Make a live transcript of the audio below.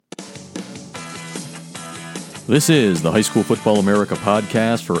This is the High School Football America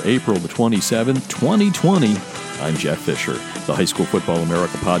podcast for April the 27th, 2020. I'm Jeff Fisher. The High School Football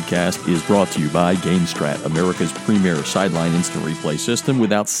America podcast is brought to you by GameStrat, America's premier sideline instant replay system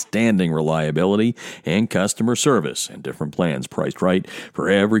with outstanding reliability and customer service and different plans priced right for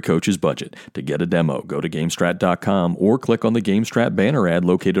every coach's budget. To get a demo, go to GameStrat.com or click on the GameStrat banner ad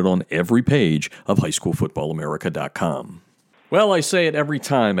located on every page of HighSchoolFootballAmerica.com. Well, I say it every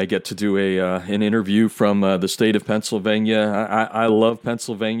time I get to do an interview from the state of Pennsylvania. I love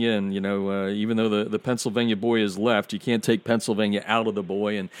Pennsylvania, and even though the Pennsylvania boy is left, you can't take Pennsylvania out of the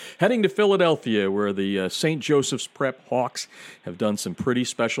boy. And heading to Philadelphia, where the St. Joseph's Prep Hawks have done some pretty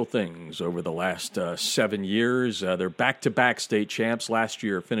special things over the last 7 years. They're back-to-back state champs last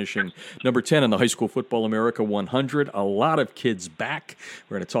year, finishing number 10 in the High School Football America 100. A lot of kids back.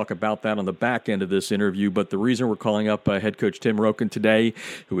 We're going to talk about that on the back end of this interview. But the reason we're calling up head coach Tim Roken today,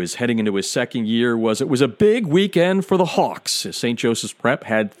 who is heading into his second year, it was a big weekend for the Hawks. St. Joseph's Prep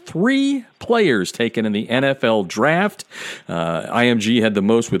had 3 players taken in the NFL draft. IMG had the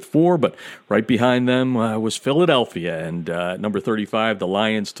most with 4, but right behind them was Philadelphia. And number 35, the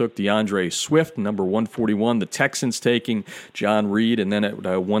Lions took DeAndre Swift. Number 141, the Texans taking John Reed. And then at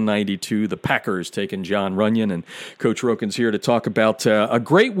 192, the Packers taking John Runyon. And Coach Roken's here to talk about a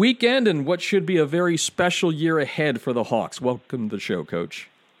great weekend and what should be a very special year ahead for the Hawks. Welcome to the show, Coach.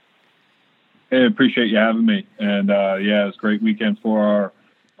 Hey, appreciate you having me. And it's a great weekend for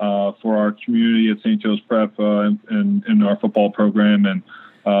our community at St. Joe's Prep and our football program, and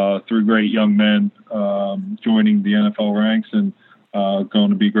 3 great young men joining the NFL ranks and going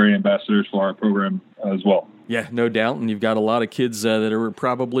to be great ambassadors for our program as well. Yeah, no doubt. And you've got a lot of kids that are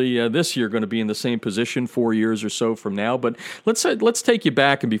probably this year going to be in the same position 4 years or so from now. But let's take you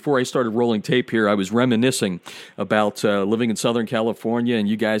back. And before I started rolling tape here, I was reminiscing about living in Southern California, and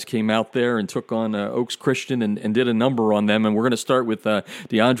you guys came out there and took on Oaks Christian and did a number on them. And we're going to start with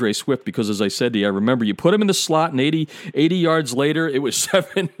DeAndre Swift because, as I said to you, I remember you put him in the slot, and 80 yards later, it was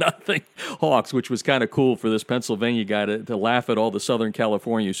 7-0 Hawks, which was kind of cool for this Pennsylvania guy to laugh at all the Southern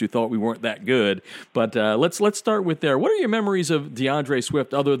Californians who thought we weren't that good. But let's start with there. What are your memories of DeAndre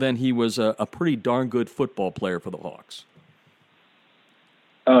Swift, other than he was a pretty darn good football player for the Hawks?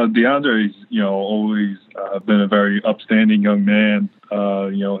 DeAndre's, always been a very upstanding young man.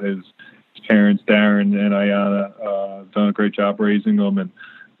 His parents, Darren and Ayana, done a great job raising him. And,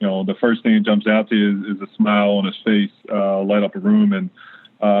 the first thing that jumps out to you is a smile on his face, light up a room. And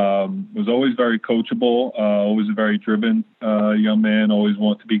was always very coachable, always a very driven young man, always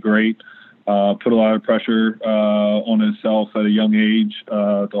want to be great. Put a lot of pressure on himself at a young age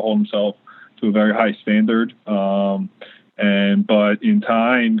to hold himself to a very high standard. But in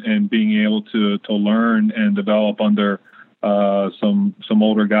time and being able to learn and develop under some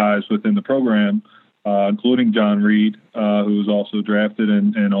older guys within the program, including John Reed, who was also drafted,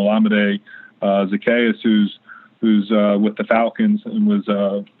 and Olamide Zacchaeus, who's with the Falcons and was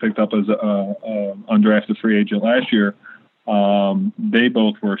picked up as an undrafted free agent last year. They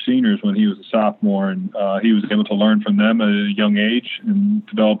both were seniors when he was a sophomore, and he was able to learn from them at a young age and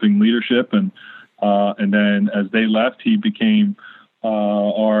developing leadership. And then as they left, he became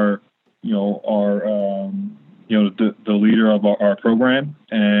the leader of our program.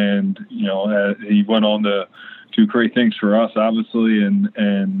 And he went on to do great things for us, obviously, and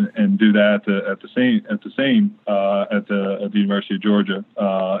do that at the University of Georgia,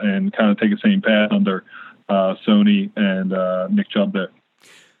 and kind of take the same path under Sony and Nick Chubb there.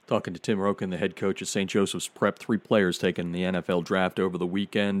 Talking to Tim Roken, the head coach of St. Joseph's Prep, 3 players taken in the NFL draft over the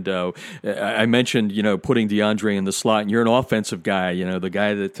weekend. I mentioned, putting DeAndre in the slot, and you're an offensive guy. The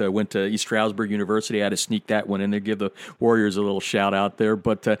guy that went to East Stroudsburg University. I had to sneak that one in there, give the Warriors a little shout out there.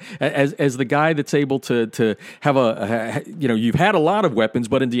 But as the guy that's able to have you've had a lot of weapons,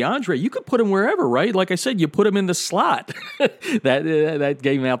 but in DeAndre, you could put him wherever, right? Like I said, you put him in the slot. that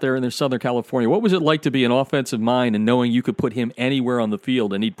game out there in Southern California. What was it like to be an offensive mind and knowing you could put him anywhere on the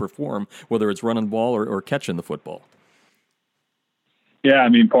field and he'd perform, whether it's running the ball or catching the football? Yeah, I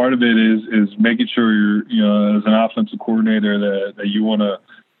mean, part of it is making sure you're, as an offensive coordinator, that you want to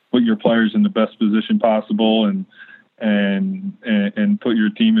put your players in the best position possible and put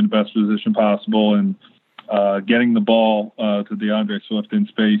your team in the best position possible. And getting the ball to DeAndre Swift in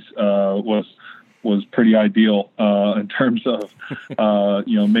space was pretty ideal in terms of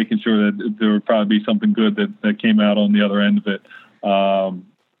making sure that there would probably be something good that came out on the other end of it.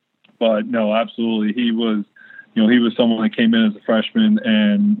 But no, absolutely. He was someone that came in as a freshman,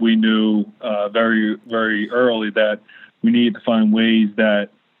 and we knew very, very early that we needed to find ways that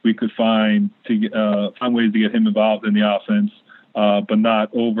we could find ways to get him involved in the offense, but not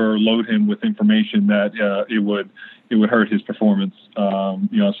overload him with information that it would hurt his performance.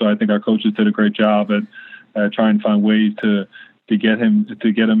 So I think our coaches did a great job at trying to find ways to get him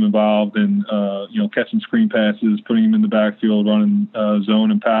involved in catching screen passes, putting him in the backfield, running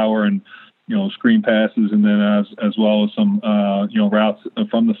zone and power, and screen passes, and then as well as some routes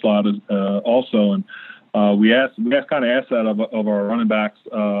from the slot also. And we kind of asked that of our running backs,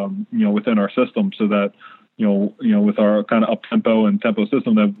 within our system, so that with our kind of up tempo and tempo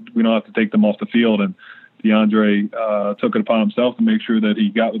system, that we don't have to take them off the field. And DeAndre took it upon himself to make sure that he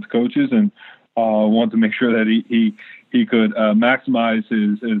got with the coaches and wanted to make sure that he could maximize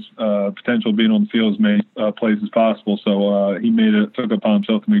his potential being on the field as many plays as possible. So took it upon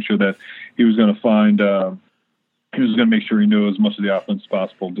himself to make sure that he was going to make sure he knew as much of the offense as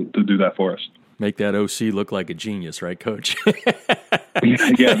possible to do that for us. Make that OC look like a genius, right, Coach?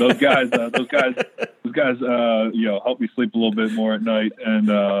 Yeah, those guys, help me sleep a little bit more at night, and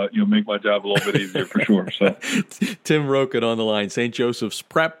make my job a little bit easier for sure. So, Tim Roken on the line, St. Joseph's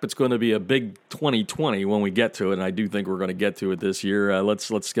Prep. It's going to be a big 2020 when we get to it, and I do think we're going to get to it this year.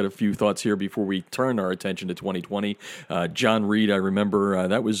 Let's get a few thoughts here before we turn our attention to 2020. John Reed, I remember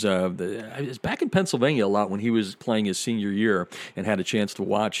that was back in Pennsylvania a lot when he was playing his senior year, and had a chance to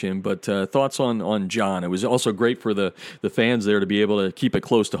watch him. But thoughts on John? It was also great for the fans there to be able to keep it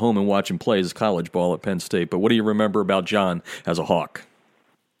close to home and watch him play his college ball at Penn State. But what do you remember about John as a Hawk?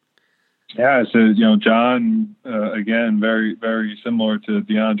 Yeah, so John again, very very similar to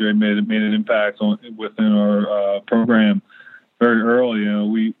DeAndre, made an impact within our program very early.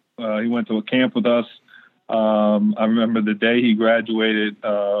 He went to a camp with us. I remember the day he graduated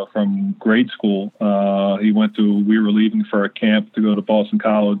from grade school. We were leaving for a camp to go to Boston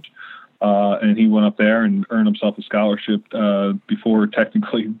College. And he went up there and earned himself a scholarship before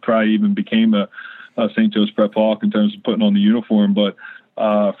technically probably even became a St. Joe's Prep Hawk in terms of putting on the uniform. But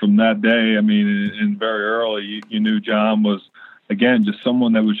from that day, I mean, and very early, you knew John was, again, just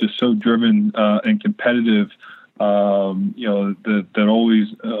someone that was just so driven and competitive, that always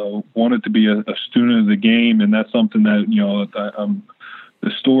wanted to be a student of the game. And that's something that,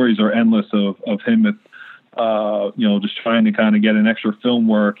 the stories are endless of him just trying to kind of get an extra film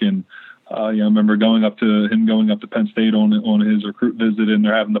work. And I remember going up to Penn State on his recruit visit, and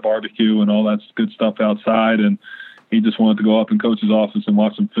they're having the barbecue and all that good stuff outside, and he just wanted to go up in coach's office and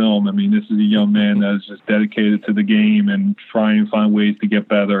watch some film. I mean, this is a young man that is just dedicated to the game and trying to find ways to get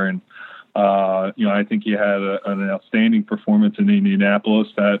better. And I think he had an outstanding performance in Indianapolis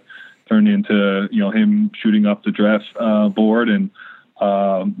that turned into him shooting up the draft board. And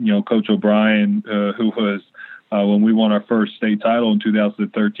Coach O'Brien, who was when we won our first state title in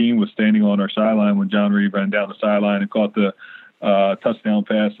 2013, was standing on our sideline when John Reed ran down the sideline and caught the touchdown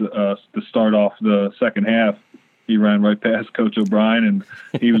pass to start off the second half. He ran right past Coach O'Brien, and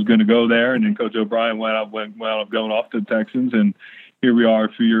he was going to go there. And then Coach O'Brien wound up going off to the Texans, and here we are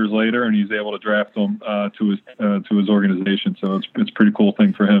a few years later, and he's able to draft him to his organization. So it's a pretty cool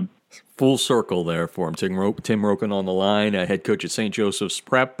thing for him. Full circle there for him. Tim Roken on the line, head coach at St. Joseph's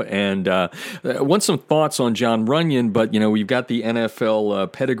Prep. And want some thoughts on John Runyon, but, we've got the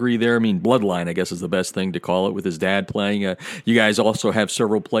NFL pedigree there. I mean, bloodline, I guess, is the best thing to call it, with his dad playing. You guys also have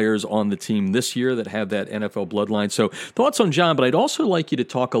several players on the team this year that have that NFL bloodline. So thoughts on John, but I'd also like you to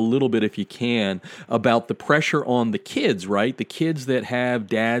talk a little bit, if you can, about the pressure on the kids, right? The kids that have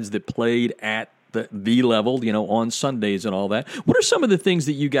dads that played at the level, on Sundays and all that. What are some of the things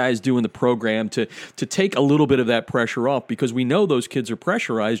that you guys do in the program to take a little bit of that pressure off? Because we know those kids are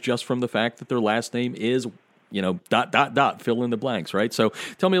pressurized just from the fact that their last name is, fill in the blanks, right? So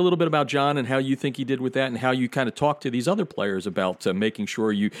tell me a little bit about John and how you think he did with that, and how you kind of talk to these other players about making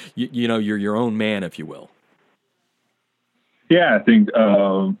sure you're your own man, if you will. Yeah, I think,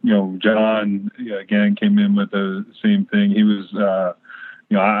 John, again, came in with the same thing. He was,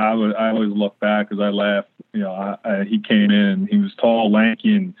 I always look back because I laugh. He came in. He was tall,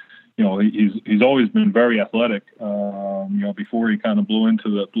 lanky, and he's always been very athletic. Before he kind of blew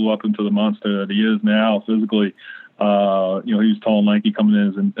up into the monster that he is now physically. He was tall and lanky coming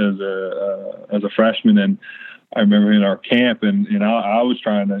in as a freshman, and I remember in our camp, and I was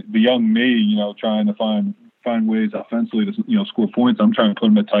the young me, trying to find ways offensively to score points. I'm trying to put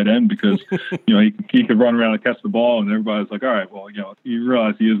him at tight end because he could run around and catch the ball, and everybody's like, all right, well, you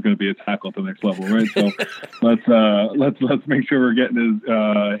realize he is going to be a tackle at the next level, right? So let's make sure we're getting his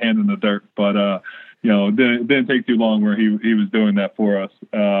hand in the dirt. But didn't take too long where he was doing that for us.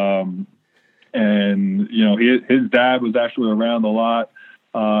 And his dad was actually around a lot,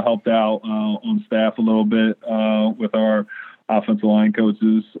 helped out on staff a little bit with our offensive line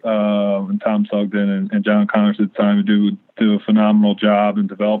coaches, and Tom Sugden and John Connors at the time do a phenomenal job in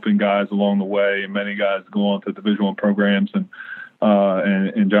developing guys along the way, and many guys go on to Division I programs, and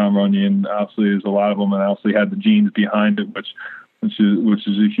John Runyon obviously is a lot of them, and obviously had the genes behind it, which is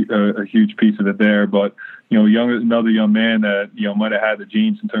a huge piece of it there. But another young man that might have had the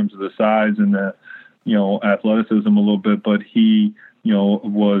genes in terms of the size and the athleticism a little bit, but he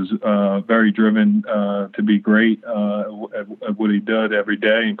was very driven to be great at what he did every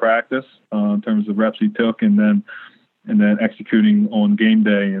day in practice in terms of reps he took, and then executing on game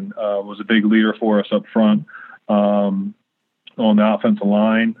day, and was a big leader for us up front on the offensive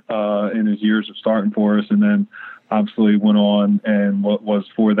line in his years of starting for us, and then obviously went on and was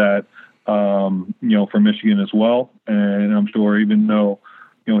for that for Michigan as well. And I'm sure even though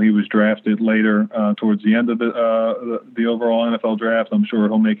he was drafted later towards the end of the overall NFL draft, I'm sure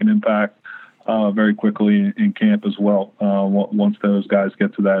he'll make an impact very quickly in camp as well once those guys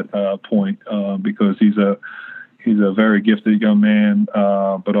get to that point, because he's a very gifted young man,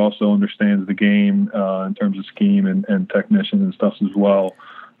 but also understands the game in terms of scheme and technician and stuff as well.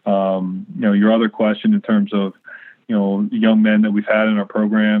 Your other question in terms of young men that we've had in our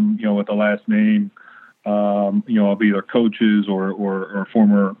program, with the last name, of either coaches or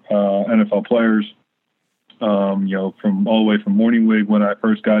former NFL players, from all the way from Morningwig when I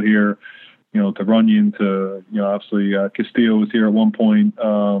first got here, to Runyon, to obviously Castillo was here at one point,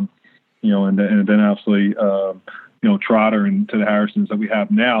 and then obviously Trotter and to the Harrisons that we have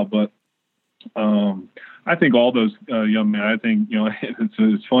now. But I think all those young men, I think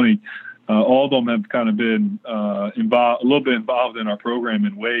it's funny. All of them have kind of been a little bit involved in our program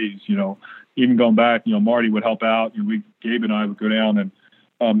in ways, even going back, Marty would help out. Gabe and I would go down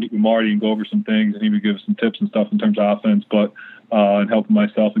and meet with Marty and go over some things, and he would give us some tips and stuff in terms of offense, but and helping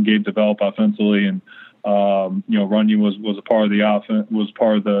myself and Gabe develop offensively. And Runyon was a part of the offense, was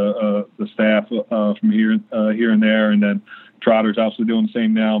part of the staff from here and there, and then Trotter's obviously doing the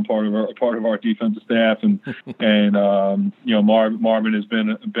same now, and part of our defensive staff, and Marvin has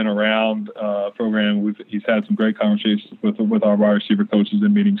been around program. He's had some great conversations with our wide receiver coaches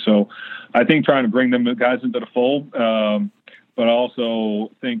in meetings. So I think trying to bring them guys into the fold, but I also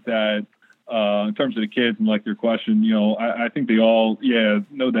think that in terms of the kids and like your question, I think they all,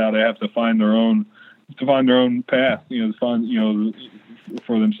 no doubt, they have to find their own path, to find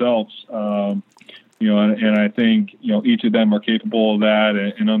for themselves. And I think, each of them are capable of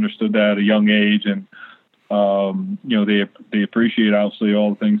that and understood that at a young age. And, they appreciate obviously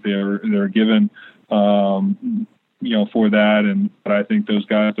all the things they're given, for that. But I think those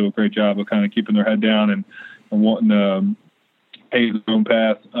guys do a great job of kind of keeping their head down and wanting to pave their own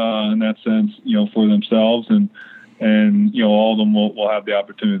path, in that sense, for themselves. And all of them will have the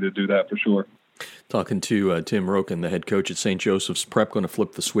opportunity to do that for sure. Talking to Tim Roken, the head coach at St. Joseph's Prep. Going to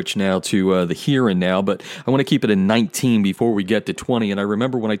flip the switch now to the here and now, but I want to keep it in 19 before we get to 20. And I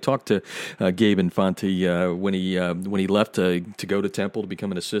remember when I talked to Gabe Infante when he left to go to Temple to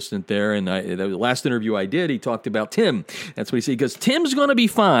become an assistant there, and the last interview I did, he talked about Tim. That's what he said. He goes, "Tim's going to be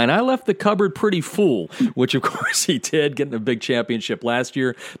fine. I left the cupboard pretty full," which of course he did, getting a big championship last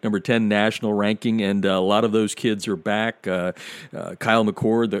year, number 10 national ranking, and a lot of those kids are back. Kyle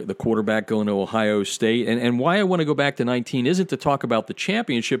McCord, the quarterback, going to Ohio State. And why I want to go back to 19 isn't to talk about the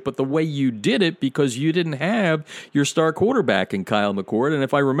championship, but the way you did it, because you didn't have your star quarterback in Kyle McCord. And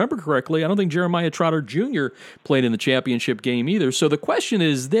if I remember correctly, I don't think Jeremiah Trotter Jr. played in the championship game either. So the question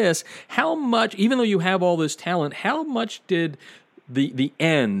is this: how much, even though you have all this talent, how much did the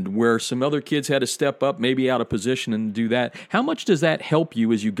end, where some other kids had to step up, maybe out of position and do that, how much does that help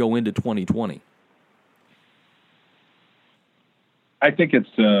you as you go into 2020? I think it's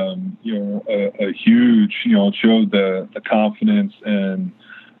a huge, it showed the confidence and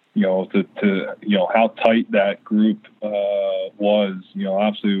how tight that group was.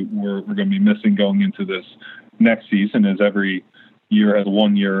 Obviously we're going to be missing going into this next season, as every year has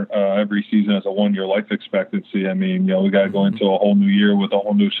 1 year, every season has a 1 year life expectancy. I mean, we got to go into a whole new year with a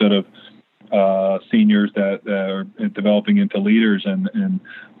whole new set of seniors that are developing into leaders, and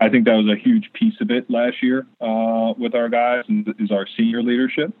I think that was a huge piece of it last year with our guys, is our senior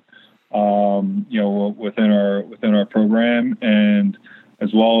leadership, within our program, and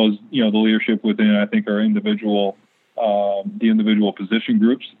as well as the leadership within, I think, our individual position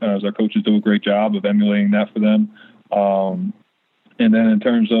groups, as our coaches do a great job of emulating that for them. And then in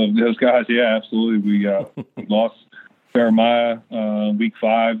terms of those guys, yeah, absolutely, we lost Jeremiah week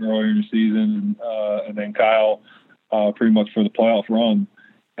 5 earlier in the season, and then Kyle pretty much for the playoff run.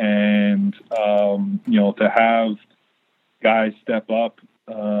 And to have guys step up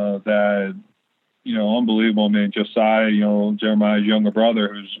that unbelievable. I mean, Josiah, Jeremiah's younger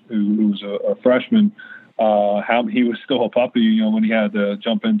brother, who's a freshman, how he was still a puppy, when he had to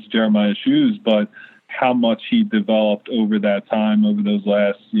jump into Jeremiah's shoes, but how much he developed over that time, over those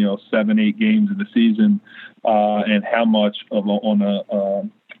last, 7-8 games of the season, and how much on a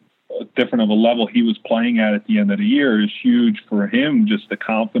different of a level he was playing at the end of the year is huge for him. Just the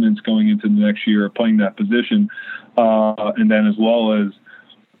confidence going into the next year of playing that position, and then as well as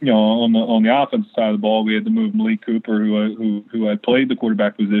on the offensive side of the ball, we had to move Malik Cooper, who had played the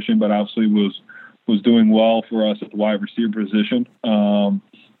quarterback position, but obviously was doing well for us at the wide receiver position.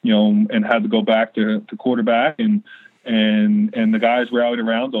 And had to go back to quarterback, and the guys rallied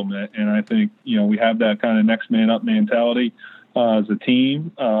around him. And I think, we have that kind of next man up mentality as a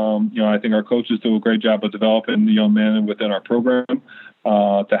team. I think our coaches do a great job of developing the young men within our program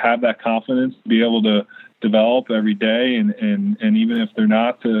to have that confidence, to be able to develop every day. And even if they're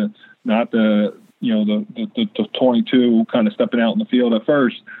not the 22 kind of stepping out in the field at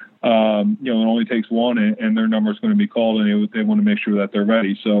first, it only takes one, and their number is going to be called, and they want to make sure that they're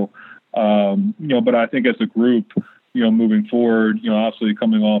ready. So, but I think as a group, moving forward, obviously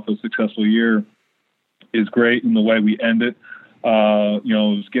coming off a successful year is great, and the way we end it,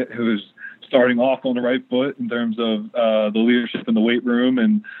 it was starting off on the right foot in terms of the leadership in the weight room,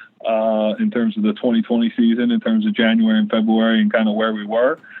 and in terms of the 2020 season, in terms of January and February, and kind of where we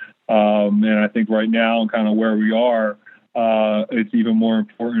were, and I think right now, and kind of where we are. It's even more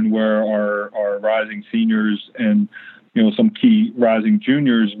important where our rising seniors and, some key rising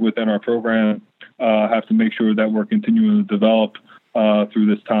juniors within our program have to make sure that we're continuing to develop through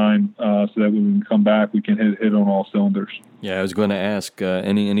this time so that when we come back, we can hit on all cylinders. Yeah, I was going to ask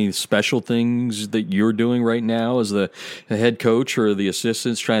any special things that you're doing right now as the head coach or the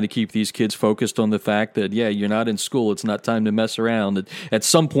assistants trying to keep these kids focused on the fact that, you're not in school. It's not time to mess around. At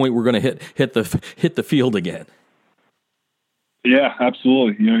some point, we're going to hit the field again. Yeah,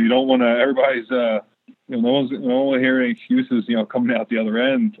 absolutely. You don't want to. Everybody's, no one's hearing excuses. Coming out the other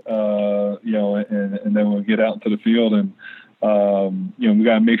end. And then we'll get out into the field, and we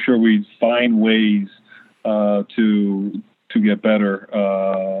got to make sure we find ways to get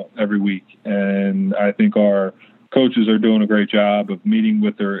better every week. And I think our coaches are doing a great job of meeting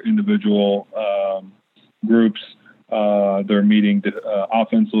with their individual groups. They're meeting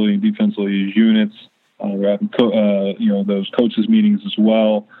offensively and defensively as units. We're having those coaches meetings as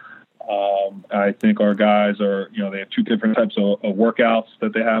well. I think our guys are, they have two different types of workouts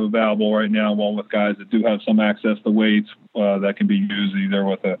that they have available right now. One with guys that do have some access to weights that can be used either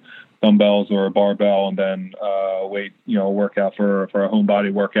with a dumbbells or a barbell, and then weight, workout for a home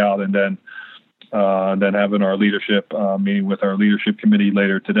body workout, and then having our leadership meeting with our leadership committee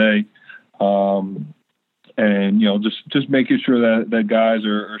later today. And just making sure that guys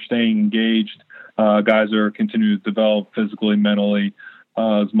are staying engaged. Guys are continuing to develop physically, mentally,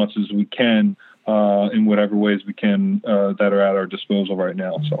 as much as we can, in whatever ways we can that are at our disposal right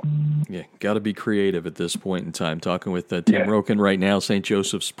now. So, yeah, got to be creative at this point in time. Talking with Tim Roken right now, St.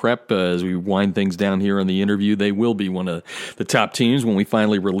 Joseph's Prep. As we wind things down here on the interview, they will be one of the top teams when we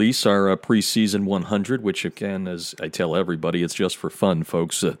finally release our preseason 100, which, again, as I tell everybody, it's just for fun,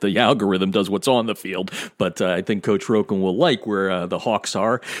 folks. The algorithm does what's on the field, but I think Coach Roken will like where the Hawks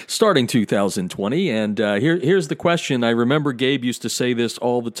are starting 2020. And here's the question. I remember Gabe used to say this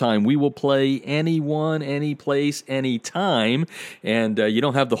all the time. We will play anyone, any place, any time. And you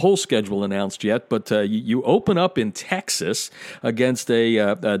don't have the whole schedule announced yet, but you open up in Texas against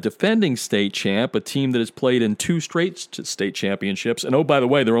a defending state champ, a team that has played in 2 straight state championships. And, oh, by the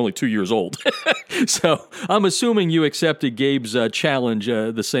way, they're only 2 years old. So I'm assuming you accepted Gabe's challenge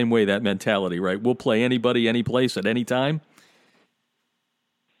the same way, that mentality, right? We'll play anybody, any place, at any time.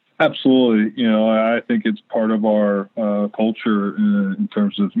 Absolutely. I think it's part of our culture in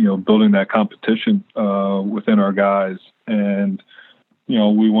terms of, building that competition within our guys. And,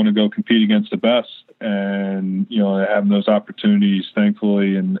 we want to go compete against the best, and, having those opportunities,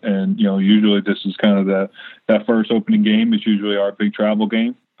 thankfully. And usually this is kind of that first opening game is usually our big travel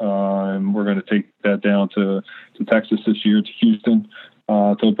game. And we're going to take that down to Texas this year, to Houston.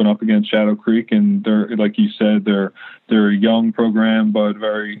 To open up against Shadow Creek, and they're, like you said, they're a young program but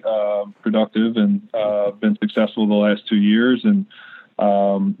very productive, and been successful the last 2 years, and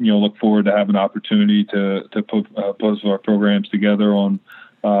look forward to having an opportunity to put both of our programs together on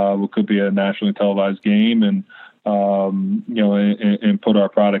what could be a nationally televised game, and and put our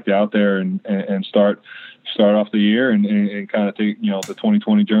product out there and start start off the year and kind of take, the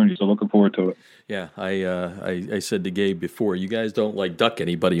 2020 journey. So looking forward to it. Yeah, I said to Gabe before, you guys don't like duck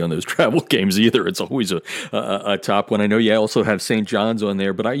anybody on those travel games either. It's always a top one. I know you also have St. John's on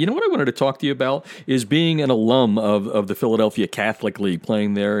there, but you know what I wanted to talk to you about is being an alum of the Philadelphia Catholic League,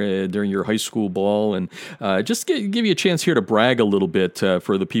 playing there during your high school ball, and just give you a chance here to brag a little bit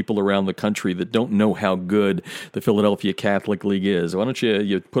for the people around the country that don't know how good the Philadelphia Catholic League is. Why don't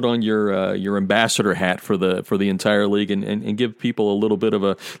you put on your ambassador hat for the entire league and give people a little bit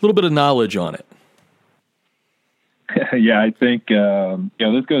of knowledge on it. Yeah, I think,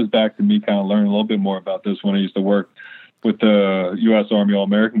 this goes back to me kind of learning a little bit more about this when I used to work with the U.S. Army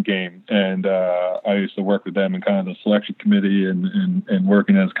All-American game. And I used to work with them in kind of the selection committee and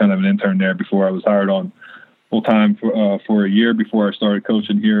working as kind of an intern there before I was hired on full-time for a year before I started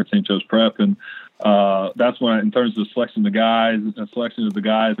coaching here at St. Joe's Prep. And that's when, in terms of selection of the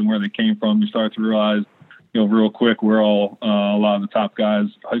guys and where they came from, you start to realize, real quick, where all a lot of the top guys,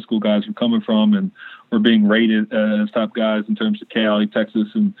 high school guys, were coming from, and we're being rated as top guys in terms of Cali, Texas,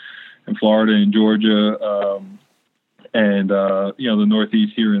 and Florida and Georgia, and the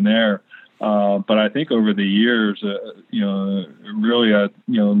Northeast here and there. But I think over the years, really,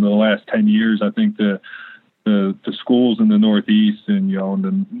 in the last 10 years, I think the schools in the Northeast and in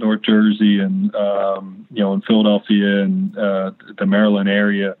the North Jersey and in Philadelphia and the Maryland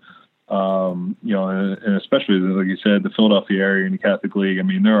area. And especially, like you said, the Philadelphia area and the Catholic League. I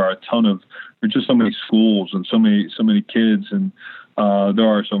mean, there's just so many schools and so many kids, and there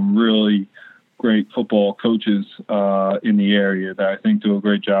are some really great football coaches in the area that I think do a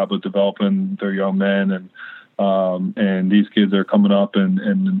great job of developing their young men, and these kids are coming up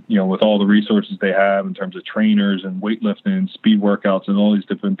and with all the resources they have in terms of trainers and weightlifting and speed workouts and all these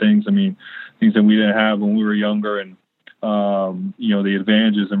different things. I mean, things that we didn't have when we were younger, and the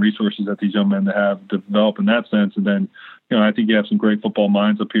advantages and resources that these young men have developed in that sense. And then, I think you have some great football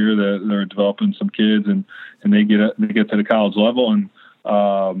minds up here that are developing some kids, and they get to the college level, and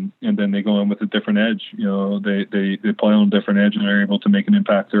then they go in with a different edge. They play on a different edge, and they're able to make an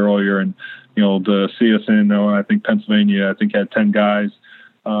impact earlier. And, the CSN, I think Pennsylvania, had 10 guys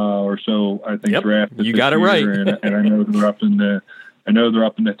or so, I think, drafted. You got it right. And I know they're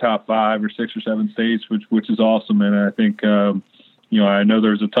up in the top 5 or 6 or 7 states, which is awesome. And I think, I know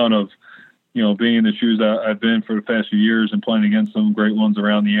there's a ton of, being in the shoes that I've been for the past few years and playing against some great ones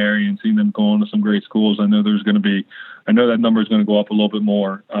around the area and seeing them go on to some great schools. I know that number is going to go up a little bit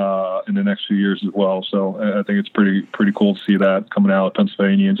more in the next few years as well. So I think it's pretty cool to see that coming out of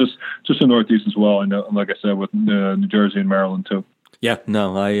Pennsylvania and just the Northeast as well. I know, like I said, with New Jersey and Maryland too. Yeah,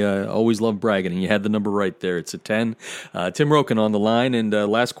 no, I always love bragging, and you had the number right there. It's a 10. Tim Roken on the line, and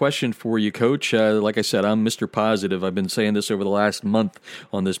last question for you, Coach. Like I said, I'm Mr. Positive. I've been saying this over the last month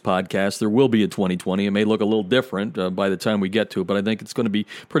on this podcast. There will be a 2020. It may look a little different by the time we get to it, but I think it's going to be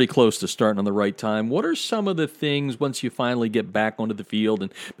pretty close to starting on the right time. What are some of the things, once you finally get back onto the field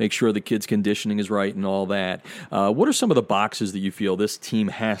and make sure the kids' conditioning is right and all that, what are some of the boxes that you feel this team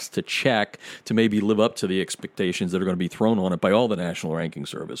has to check to maybe live up to the expectations that are going to be thrown on it by all the national ranking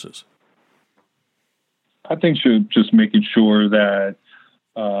services? I think just making sure that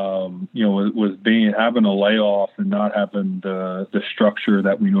with having a layoff and not having the structure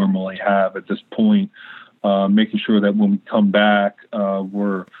that we normally have at this point, making sure that when we come back,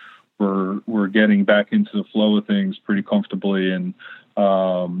 we're getting back into the flow of things pretty comfortably, and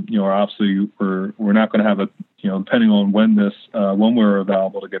obviously we're not going to have depending on when we're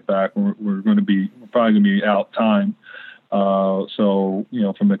available to get back, we're probably going to be out time. So,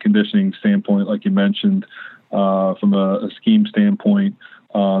 from a conditioning standpoint, like you mentioned, from a scheme standpoint,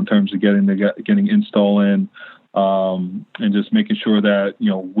 in terms of getting install in, and just making sure that,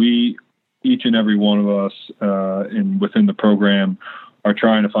 each and every one of us, within the program are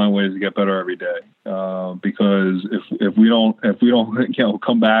trying to find ways to get better every day. Because if we don't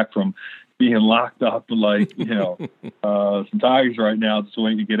come back from being locked up like, some Tigers right now, just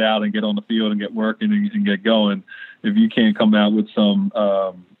waiting to get out and get on the field and get working and get going. If you can't come out with some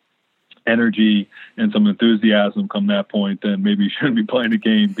energy and some enthusiasm come that point, then maybe you shouldn't be playing the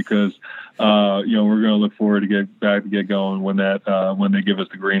game, because we're going to look forward to get going when they give us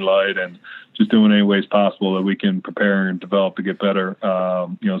the green light, and just doing any ways possible that we can prepare and develop to get better.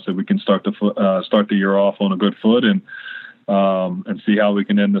 So we can start the year off on a good foot, and and see how we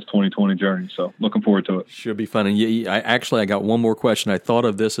can end this 2020 journey. So looking forward to it. Should be fun. And I got one more question. I thought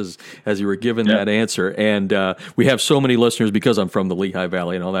of this as you were giving that answer. And we have so many listeners because I'm from the Lehigh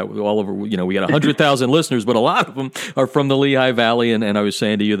Valley and all that. All over, we got 100,000 listeners, but a lot of them are from the Lehigh Valley. And I was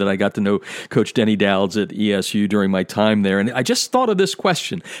saying to you that I got to know Coach Denny Dowds at ESU during my time there. And I just thought of this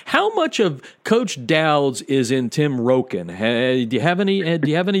question: how much of Coach Dowds is in Tim Roken? Do you have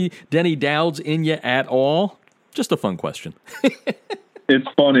any Denny Dowds in you at all? Just a fun question. It's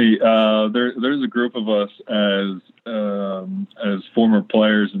funny. There's a group of us as former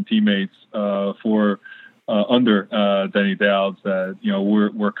players and teammates under Denny Dowds that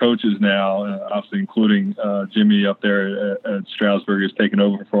we're coaches now, obviously including Jimmy up there at Stroudsburg has taken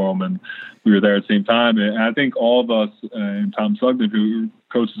over for him, and we were there at the same time. And I think all of us, and Tom Sugden, who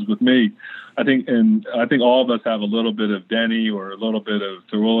coaches with me, I think all of us have a little bit of Denny, or a little bit of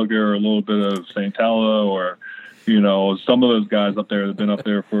Terwilliger, or a little bit of Santella, or some of those guys up there have been up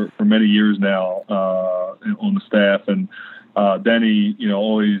there for many years now on the staff. And Denny,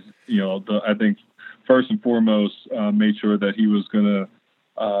 always, I think first and foremost made sure that he was going to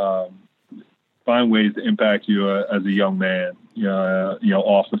find ways to impact you as a young man,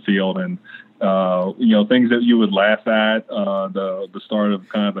 off the field, and things that you would laugh at the start of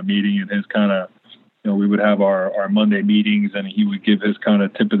kind of a meeting, and his kind of, we would have our Monday meetings, and he would give his kind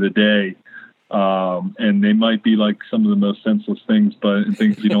of tip of the day. And they might be like some of the most senseless things, but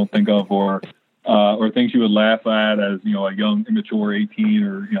things you don't think of, or things you would laugh at as, a young, immature 18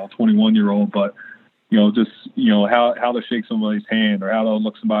 or, 21-year-old, but, just, how to shake somebody's hand, or how to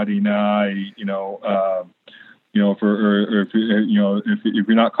look somebody in the eye, if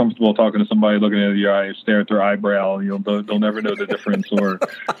you're not comfortable talking to somebody, looking at your eye, stare at their eyebrow, they'll never know the difference. Or,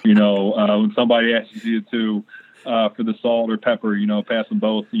 when somebody asks you to, for the salt or pepper, pass them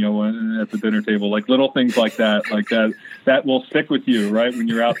both, at the dinner table, like little things like that that will stick with you, right? When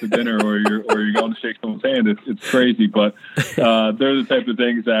you're out to dinner, or you're going to shake someone's hand, it's crazy. But they're the type of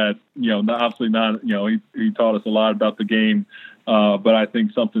things that, obviously not, he taught us a lot about the game. But I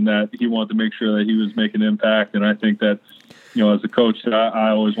think something that he wanted to make sure that he was making an impact. And I think that, as a coach, I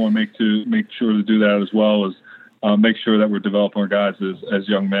always want to make sure to do that as well, as make sure that we're developing our guys as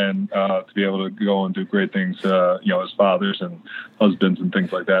young men to be able to go and do great things, as fathers and husbands and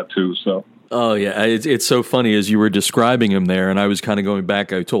things like that too. So. Oh yeah, it's so funny as you were describing him there, and I was kind of going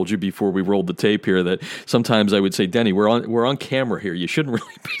back. I told you before we rolled the tape here that sometimes I would say, Denny, we're on camera here. You shouldn't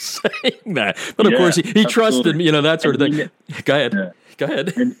really be saying that, but of course he trusted me, that sort of thing. Go ahead. Yeah. Go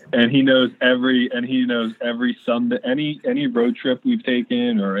ahead. And he knows every Sunday, any road trip we've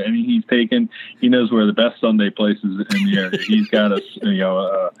taken or any he's taken, he knows where the best Sunday places in the area. He's got a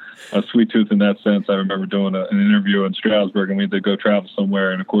sweet tooth in that sense. I remember doing an interview in Stroudsburg, and we had to go travel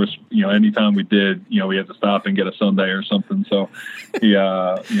somewhere, and of course, anytime we did, we had to stop and get a sundae or something. So,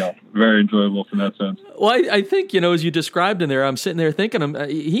 very enjoyable in that sense. Well, I think, as you described in there, I'm sitting there thinking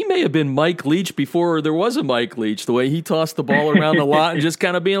he may have been Mike Leach before there was a Mike Leach, the way he tossed the ball around the lot and just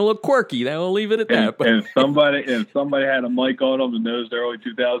kind of being a little querky. Now we'll leave it at that. But if somebody had a mic on him in those early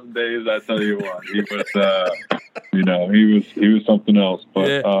 2000 days, I tell you what, he was, he was something else.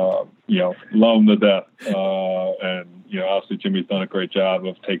 But love him to death. And obviously Jimmy's done a great job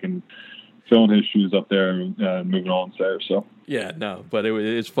of filling his shoes up there and moving on there. So. Yeah, no, but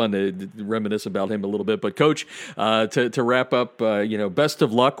it's fun to reminisce about him a little bit. But Coach, to wrap up, best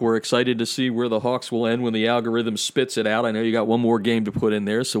of luck. We're excited to see where the Hawks will end when the algorithm spits it out. I know you got one more game to put in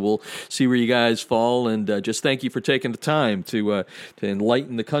there, so we'll see where you guys fall. And just thank you for taking the time to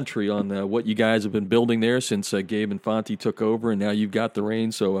enlighten the country on what you guys have been building there since Gabe and Fonte took over, and now you've got the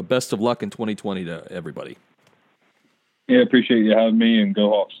reins. So best of luck in 2020 to everybody. Yeah, appreciate you having me, and go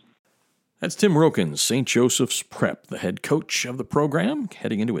Hawks. That's Tim Roken, St. Joseph's Prep, the head coach of the program,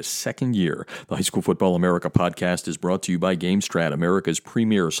 heading into his second year. The High School Football America podcast is brought to you by GameStrat, America's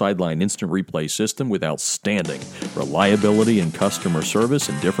premier sideline instant replay system with outstanding reliability and customer service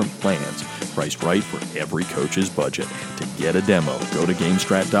and different plans, priced right for every coach's budget. To get a demo, go to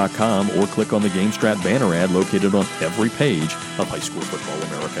GameStrat.com or click on the GameStrat banner ad located on every page of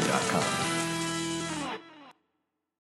HighSchoolFootballAmerica.com.